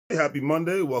Hey, happy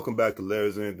Monday. Welcome back to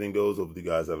Larry's Anything Goes. Hope you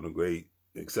guys having a great,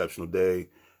 exceptional day.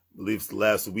 I believe it's the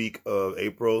last week of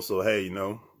April. So, hey,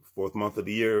 fourth month of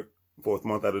the year, fourth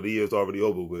month out of the year is already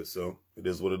over with. So it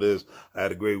is what it is. I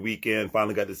had a great weekend.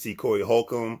 Finally got to see Corey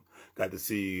Holcomb, got to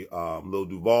see Lil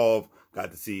Duval,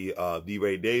 got to see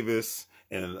D-Ray Davis,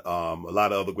 and a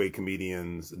lot of other great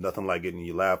comedians. Nothing like getting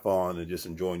you laugh on and just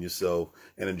enjoying yourself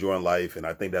and enjoying life. And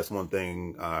I think that's one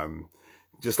thing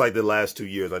just like the last 2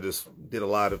 years, I just did a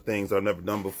lot of things I've never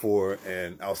done before,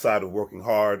 and outside of working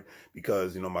hard,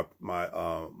 because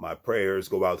my prayers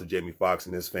go out to Jamie Foxx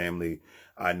and his family.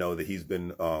 I know that he's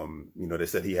been, they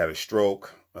said he had a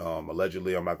stroke.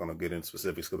 Allegedly, I'm not going to get into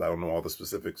specifics because I don't know all the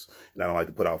specifics, and I don't like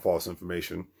to put out false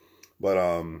information. But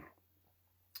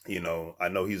I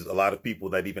know he's a lot of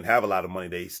people that even have a lot of money,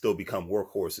 they still become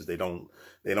workhorses. They don't,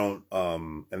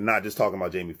 and not just talking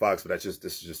about Jamie Foxx, but this is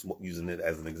just using it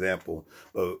as an example.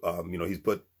 But,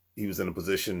 he was in a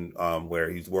position,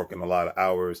 where he's working a lot of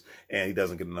hours and he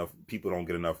doesn't get enough, people don't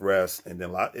get enough rest. And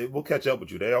then it will catch up with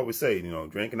you. They always say,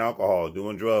 drinking alcohol,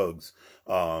 doing drugs,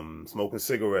 smoking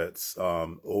cigarettes,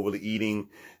 overly eating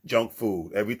junk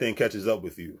food, everything catches up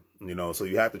with you, so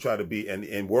you have to try to be,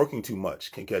 and working too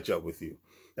much can catch up with you.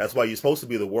 That's why you're supposed to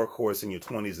be the workhorse in your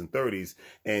 20s and 30s,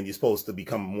 and you're supposed to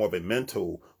become more of a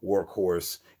mental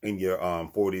workhorse in your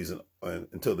 40s and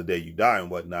until the day you die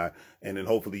and whatnot. And then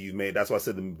hopefully that's why I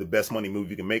said the best money move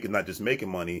you can make is not just making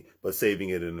money, but saving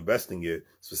it and investing it,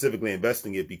 specifically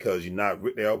investing it, because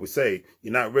they always say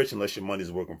you're not rich unless your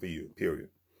money's working for you, period.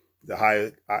 The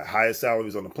highest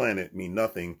salaries on the planet mean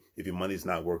nothing if your money's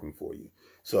not working for you.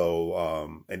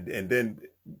 So, and then,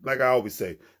 like I always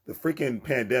say, the freaking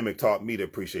pandemic taught me to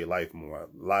appreciate life more.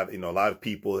 A lot of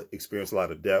people experience a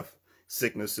lot of death,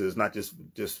 sicknesses, not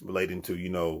just relating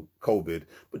to, COVID,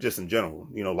 but just in general.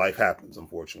 Life happens,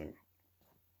 unfortunately.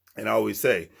 And I always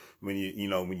say, when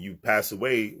you pass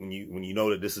away, when you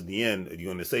know that this is the end, you're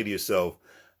going to say to yourself,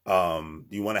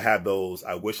 you want to have those,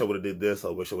 I wish I would have did this, I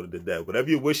wish I would have did that. Whatever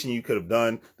you're wishing you could have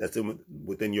done that's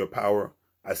within your power,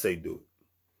 I say do it.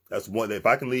 That's one. If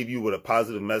I can leave you with a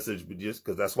positive message, but just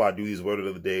because that's why I do these Word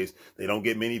of the Days. They don't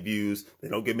get many views, they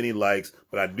don't get many likes,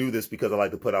 but I do this because I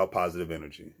like to put out positive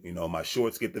energy. My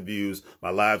shorts get the views,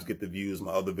 my lives get the views,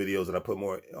 my other videos that I put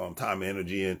more time and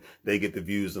energy in, they get the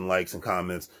views and likes and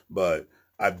comments. But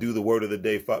I do the Word of the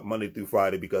Day Monday through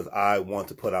Friday because I want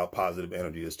to put out positive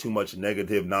energy. There's too much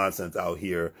negative nonsense out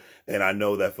here. And I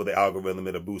know that for the algorithm,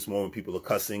 it'll boost more when people are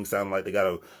cussing, sounding like they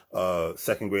got a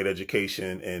second grade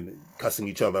education and cussing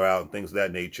each other out and things of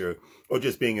that nature, or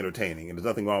just being entertaining. And there's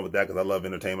nothing wrong with that because I love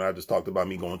entertainment. I just talked about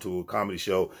me going to a comedy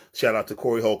show. Shout out to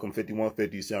Corey Holcomb,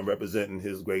 5150. See, I'm representing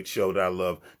his great show that I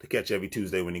love to catch every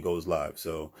Tuesday when he goes live.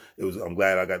 So I'm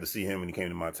glad I got to see him when he came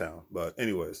to my town. But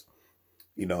anyways,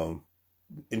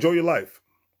 enjoy your life.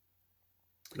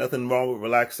 Nothing wrong with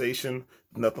relaxation.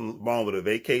 Nothing wrong with a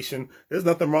vacation. There's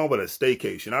nothing wrong with a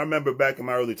staycation. I remember back in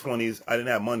my early 20s, I didn't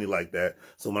have money like that.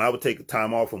 So when I would take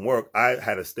time off from work, I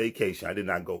had a staycation. I did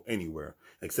not go anywhere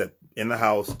except in the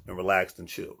house and relaxed and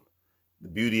chilled. The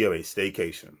beauty of a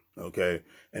staycation, okay?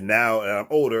 And now that I'm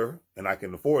older and I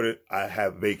can afford it, I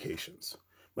have vacations.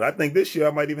 But I think this year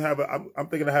I might even have I'm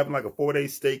thinking of having like a 4-day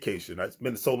staycation. It's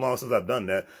been so long since I've done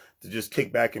that, to just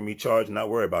kick back and recharge and not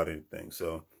worry about anything.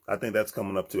 So I think that's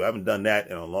coming up too. I haven't done that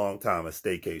in a long time, a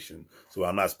staycation. So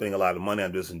I'm not spending a lot of money.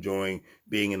 I'm just enjoying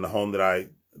being in the home that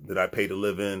I pay to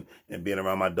live in, and being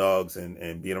around my dogs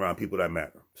and being around people that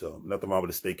matter. So nothing wrong with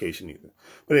a staycation either.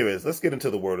 But anyways, let's get into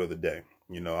the word of the day.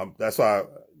 That's how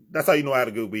I had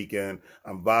a good weekend.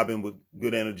 I'm vibing with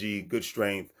good energy, good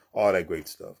strength, all that great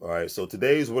stuff. All right. So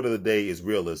today's word of the day is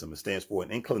realism. It stands for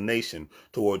an inclination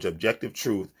towards objective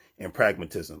truth and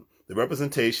pragmatism, the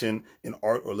representation in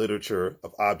art or literature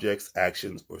of objects,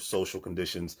 actions, or social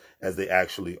conditions as they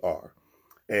actually are.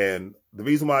 And the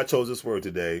reason why I chose this word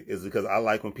today is because I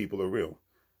like when people are real.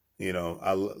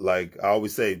 I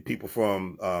always say, people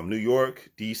from New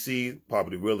York, DC,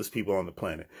 probably the realest people on the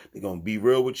planet. They're going to be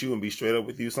real with you and be straight up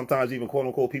with you. Sometimes even quote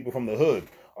unquote people from the hood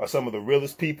are some of the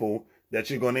realest people that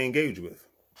you're going to engage with.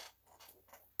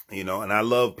 And I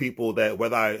love people that,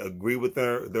 whether I agree with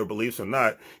their beliefs or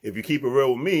not, if you keep it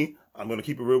real with me, I'm going to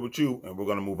keep it real with you, and we're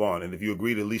going to move on. And if you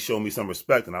agree to at least show me some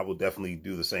respect, and I will definitely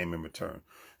do the same in return.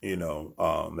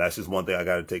 That's just one thing I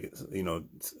got to take,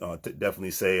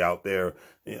 definitely say out there.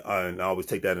 And I always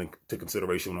take that into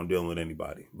consideration when I'm dealing with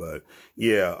anybody. But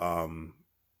yeah,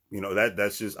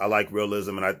 that's just, I like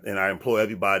realism, and I implore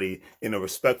everybody in a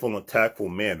respectful and tactful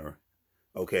manner,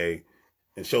 okay,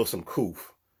 and show some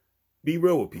coof. Be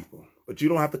real with people, but you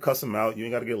don't have to cuss them out. You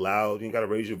ain't got to get loud. You ain't got to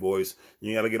raise your voice. You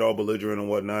ain't got to get all belligerent and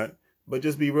whatnot, but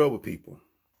just be real with people.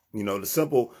 You know, the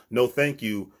simple no thank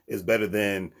you is better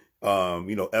than,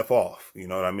 you know, F off. You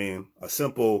know what I mean? A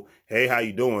simple, hey, how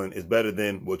you doing is better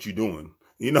than what you doing.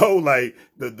 You know, like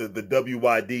the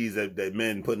WYDs that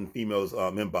men put in females'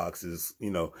 inboxes, you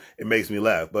know, it makes me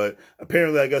laugh. But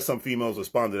apparently, I guess some females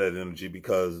respond to that energy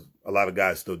because a lot of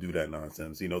guys still do that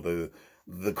nonsense. You know,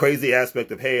 the crazy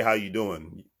aspect of, hey, how you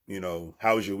doing? You know,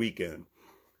 how was your weekend?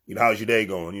 You know, how's your day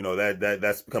going? You know,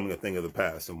 that's becoming a thing of the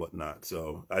past and whatnot.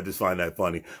 So I just find that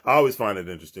funny. I always find it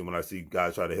interesting when I see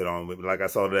guys try to hit on women. Like I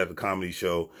saw that at the comedy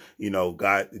show, you know,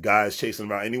 guys chasing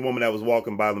around. Any woman that was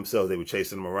walking by themselves, they were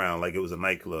chasing them around like it was a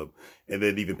nightclub. And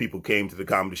then even people came to the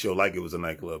comedy show like it was a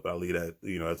nightclub. I'll leave that,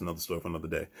 you know, that's another story for another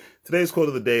day. Today's quote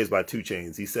of the day is by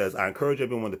Chainz. He says, I encourage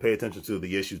everyone to pay attention to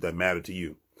the issues that matter to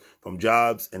you. From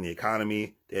jobs and the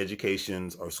economy, to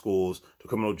educations, our schools, to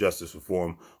criminal justice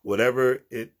reform, whatever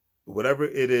it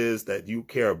is that you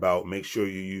care about, make sure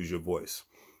you use your voice.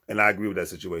 And I agree with that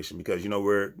situation because, you know,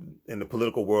 we're in the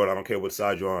political world. I don't care what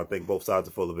side you're on. I think both sides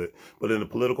are full of it. But in the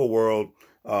political world,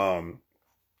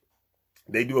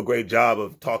 they do a great job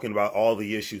of talking about all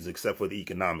the issues except for the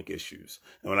economic issues.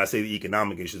 And when I say the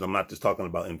economic issues, I'm not just talking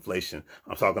about inflation.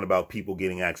 I'm talking about people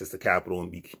getting access to capital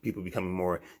and people becoming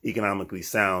more economically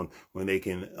sound when they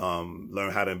can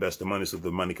learn how to invest their money so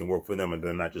the money can work for them and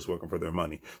they're not just working for their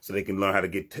money. So they can learn how to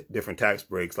get different tax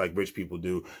breaks like rich people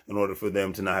do in order for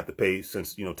them to not have to pay,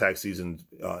 since, you know, tax season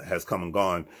has come and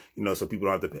gone, you know, so people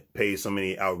don't have to pay so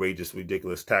many outrageous,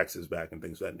 ridiculous taxes back and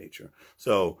things of that nature.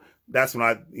 So that's when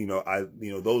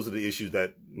those are the issues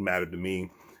that matter to me.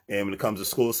 And when it comes to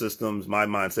school systems, my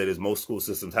mindset is most school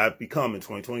systems have become in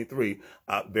 2023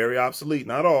 very obsolete.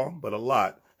 Not all, but a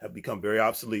lot have become very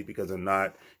obsolete because they're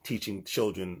not teaching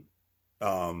children.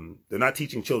 They're not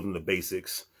teaching children the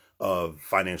basics of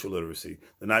financial literacy.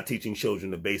 They're not teaching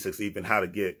children the basics, even how to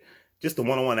get just the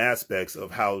one-on-one aspects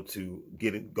of how to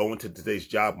go into today's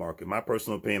job market. My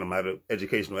personal opinion, I'm not an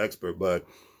educational expert, but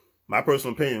my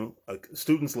personal opinion, a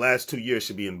student's last 2 years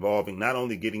should be involving not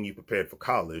only getting you prepared for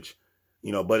college,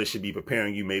 you know, but it should be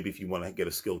preparing you maybe if you want to get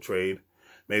a skilled trade.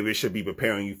 Maybe it should be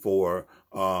preparing you for,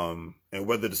 and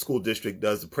whether the school district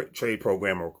does the trade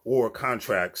program or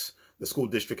contracts, the school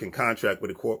district can contract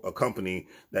with a company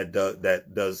that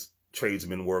does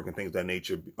tradesman work and things of that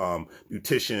nature,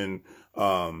 beautician,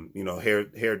 you know,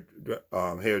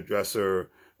 hairdresser,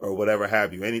 or whatever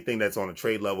have you, anything that's on a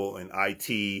trade level and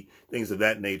IT, things of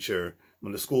that nature.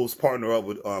 When the schools partner up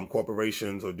with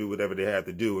corporations or do whatever they have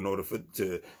to do in order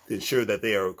to ensure that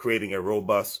they are creating a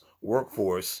robust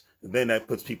workforce, then that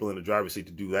puts people in the driver's seat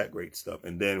to do that great stuff.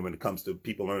 And then when it comes to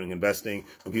people learning investing,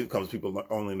 when it comes to people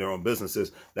owning their own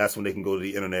businesses, that's when they can go to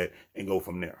the internet and go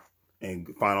from there and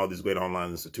find all these great online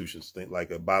institutions,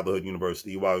 like a Biblehood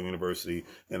University, EYL University,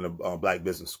 and a Black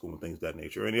Business School and things of that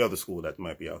nature, or any other school that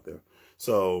might be out there.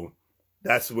 So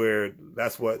that's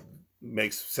what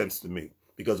makes sense to me.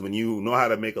 Because when you know how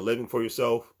to make a living for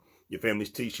yourself, your family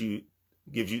shows you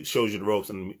the ropes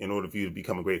in order for you to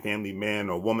become a great family man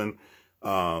or woman.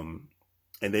 And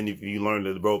then if you learn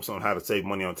the ropes on how to save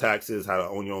money on taxes, how to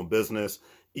own your own business,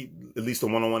 at least the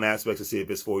one-on-one aspects to see if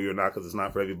it's for you or not, because it's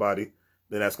not for everybody,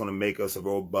 then that's going to make us a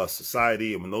robust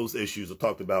society. And when those issues are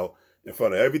talked about in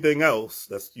front of everything else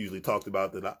that's usually talked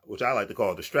about, which I like to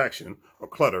call distraction or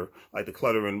clutter, like the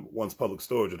clutter in one's public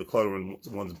storage or the clutter in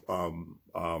one's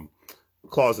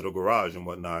closet or garage and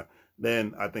whatnot,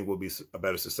 then I think we'll be a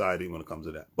better society when it comes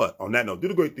to that. But on that note, do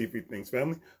the great three things,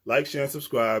 family. Like, share, and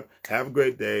subscribe. Have a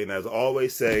great day. And as I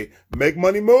always say, make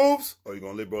money moves or you're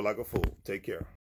going to live, bro, like a fool. Take care.